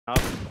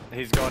Oh,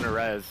 he's going to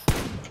res.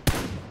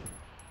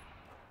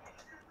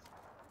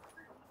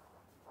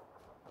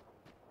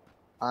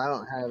 I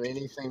don't have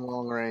anything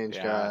long range,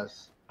 Yeah.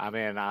 guys. I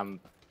mean, I'm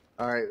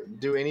Alright,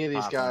 do any of these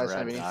popping guys red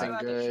have anything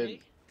dot. good?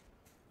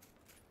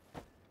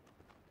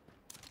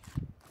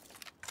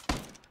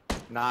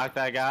 Knock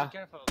that guy. Be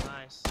careful,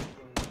 nice.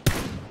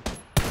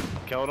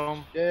 Killed him.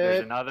 Shit.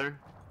 There's another.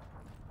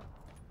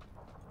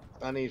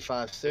 I need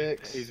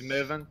 5-6. He's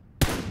moving.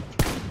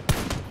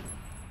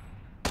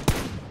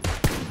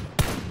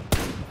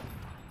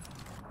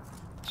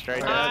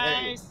 Straight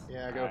down. Nice.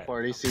 Yeah, go Alright.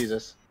 for it. He sees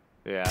us.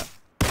 Yeah.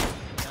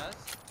 Yes.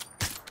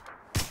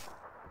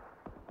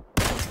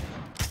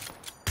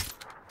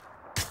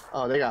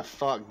 Oh, they got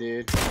fucked,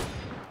 dude.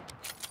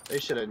 They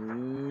should have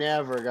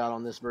never got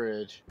on this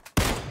bridge.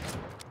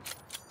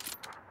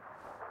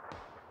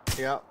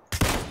 Yep.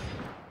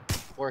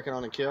 Working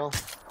on a kill.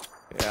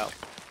 Yeah.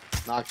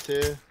 Knock 2.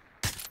 The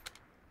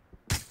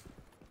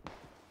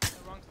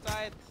wrong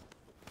side.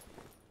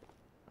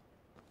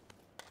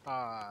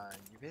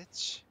 You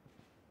bitch.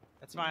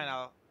 That's fine.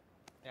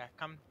 Yeah,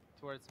 come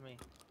towards me.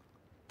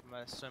 I'm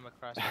gonna swim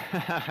across.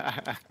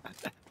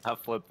 I'll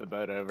flip the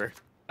boat over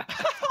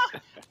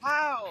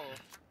How?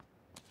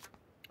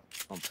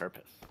 on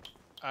purpose.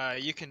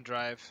 You can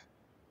drive,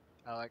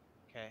 Alec.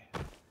 Okay.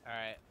 All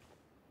right.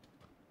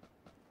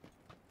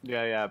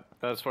 Yeah.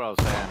 That's what I was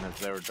saying. Is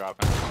they were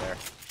dropping over there.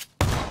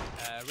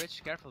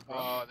 Rich, careful, bro.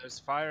 Oh, there's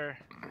fire.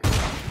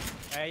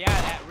 Yeah,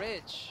 at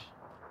Rich.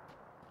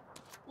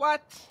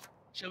 What?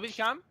 Shall we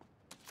come?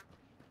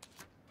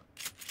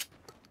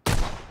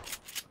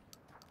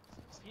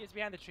 He is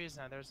behind the trees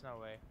now. There's no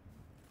way.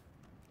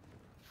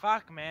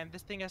 Fuck, man.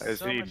 This thing has Is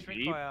so he much deep?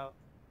 recoil.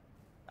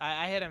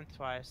 I hit him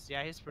twice.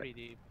 Yeah, he's pretty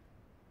deep.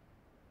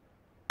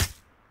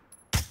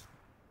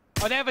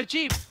 Oh, they have a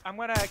jeep. I'm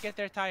gonna get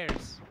their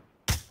tires.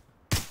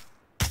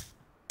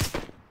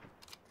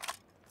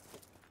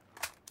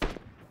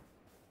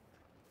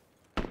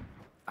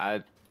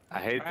 I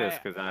hate this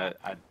because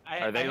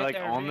are they hit like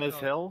their on this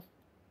vehicle.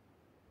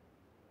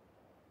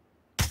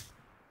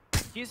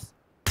 hill?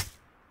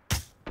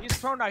 He's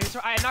prone now.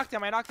 I knocked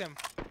him.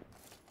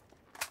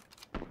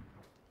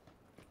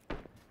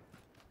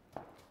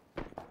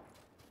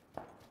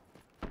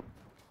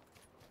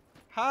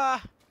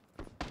 Ha!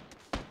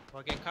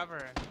 We'll get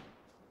cover.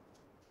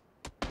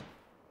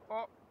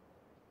 Oh.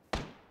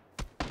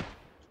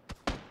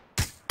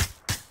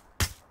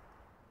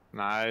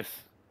 Nice.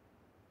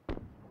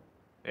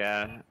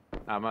 Yeah,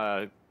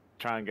 I'm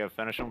try and go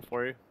finish them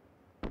for you.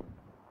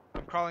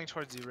 I'm crawling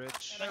towards you,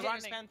 Rich. I hit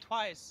this man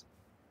twice.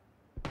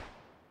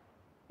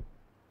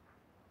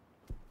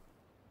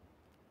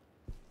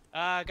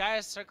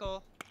 Guys,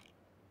 circle.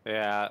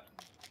 Yeah.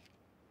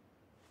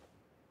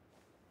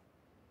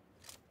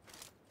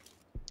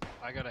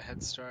 I got a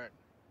head start.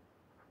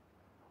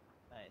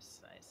 Nice.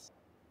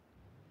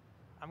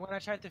 I'm gonna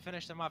try to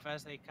finish them off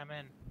as they come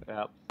in.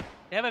 Yep.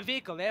 They have a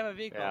vehicle.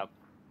 Yep.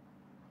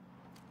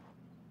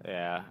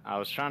 Yeah, I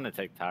was trying to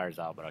take tires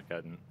out, but I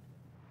couldn't.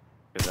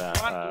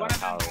 Because One of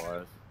how them- it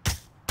was.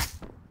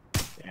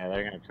 Yeah,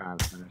 they're gonna try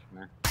and finish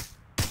me.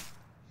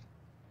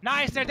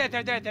 Nice, they're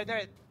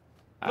dead.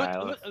 Alright,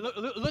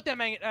 Loot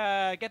them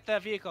and get the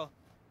vehicle.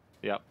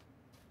 Yep.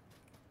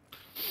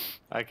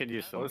 I could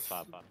use some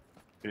pop up.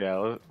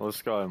 Yeah,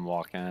 let's go ahead and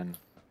walk in.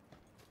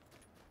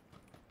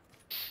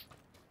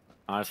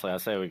 Honestly, I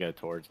say we go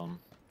towards them.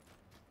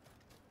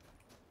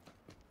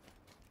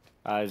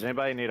 Does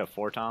anybody need a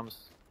 4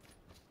 times?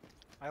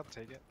 I'll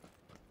take it.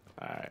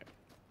 Alright.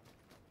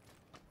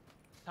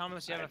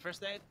 Thomas, you have a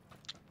first aid?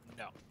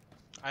 No.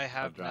 I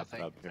have dropped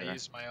nothing. up I here.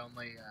 used my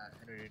only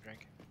energy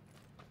drink.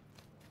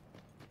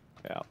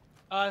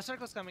 Yeah.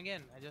 Circle's coming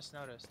in. I just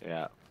noticed.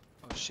 Yeah.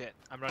 Oh shit.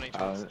 I'm running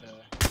towards the...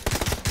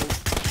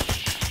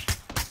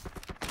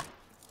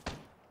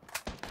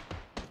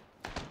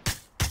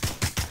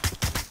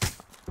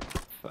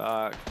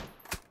 Fuck.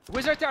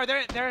 Wizard Tower.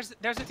 There's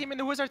a team in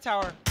the Wizard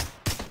Tower.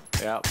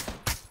 Yep.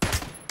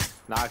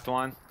 Knocked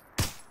one.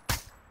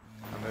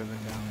 I'm moving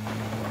down.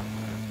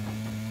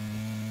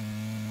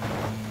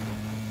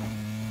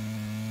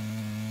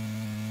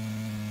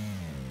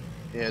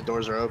 Yeah,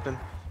 doors are open.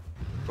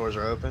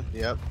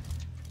 Yep.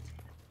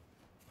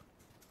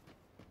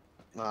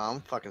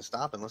 I'm fucking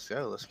stopping. Let's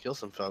go. Let's kill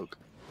some folk.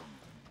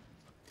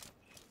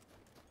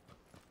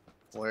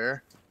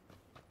 Where?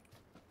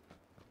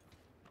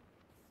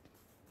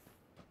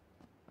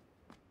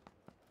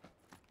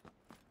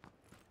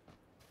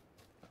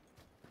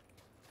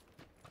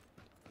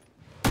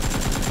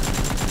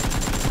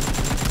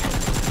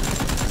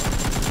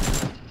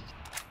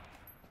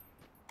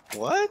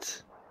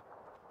 What?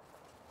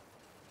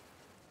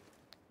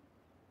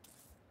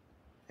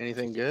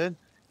 Anything good?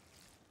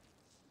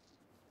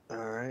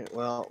 Alright,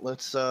 well,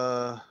 let's,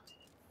 No,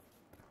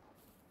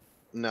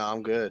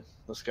 I'm good.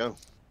 Let's go.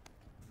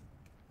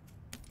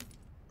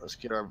 Let's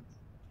get our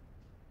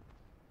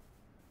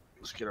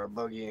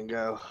buggy and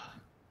go.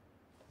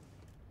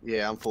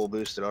 Yeah, I'm full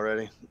boosted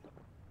already.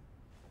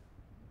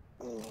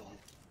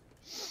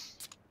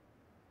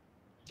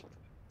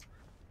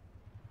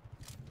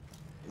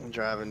 I'm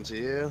driving to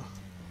you.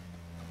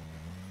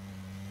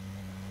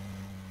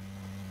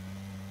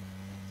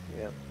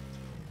 Yep.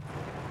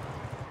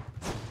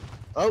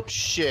 Oh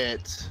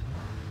shit.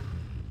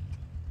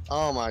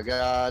 Oh my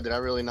god, did I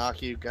really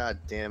knock you? God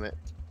damn it.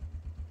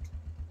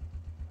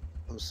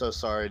 I'm so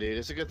sorry, dude.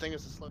 It's a good thing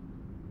it's a slow.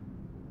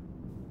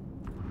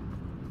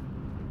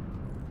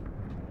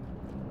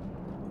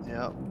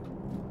 Yep.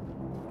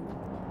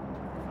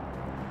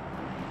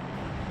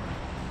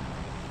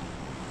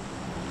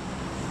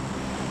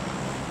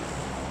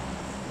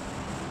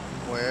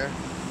 Where?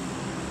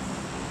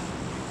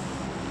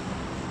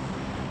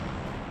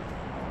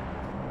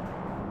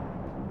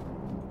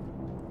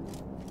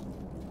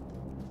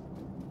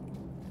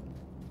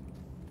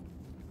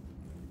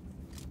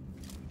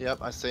 Yep,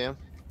 I see him.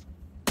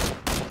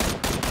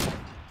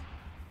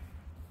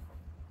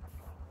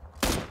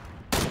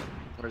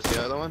 Where's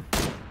the other one?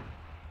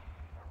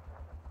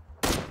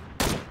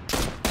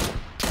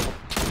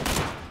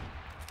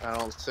 I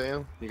don't see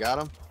him. You got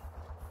him?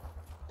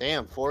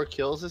 Damn, 4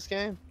 kills this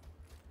game?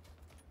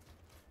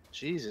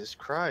 Jesus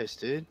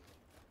Christ, dude.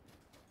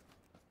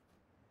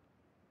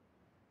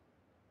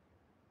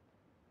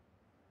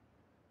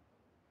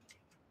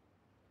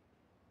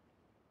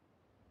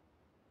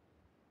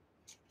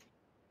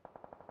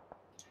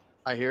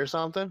 I hear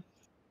something.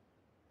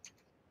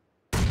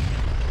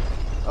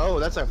 Oh,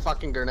 that's a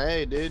fucking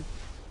grenade, dude.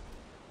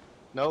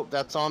 Nope,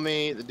 that's on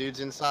me. The dude's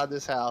inside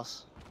this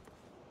house.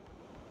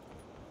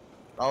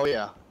 Oh,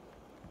 yeah.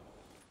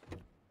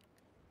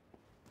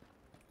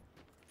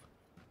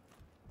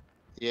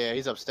 Yeah,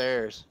 he's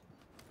upstairs.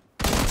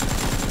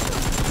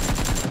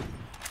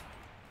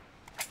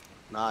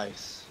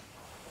 Nice.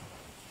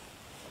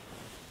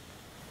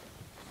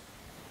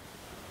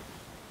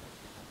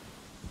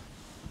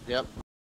 Yep,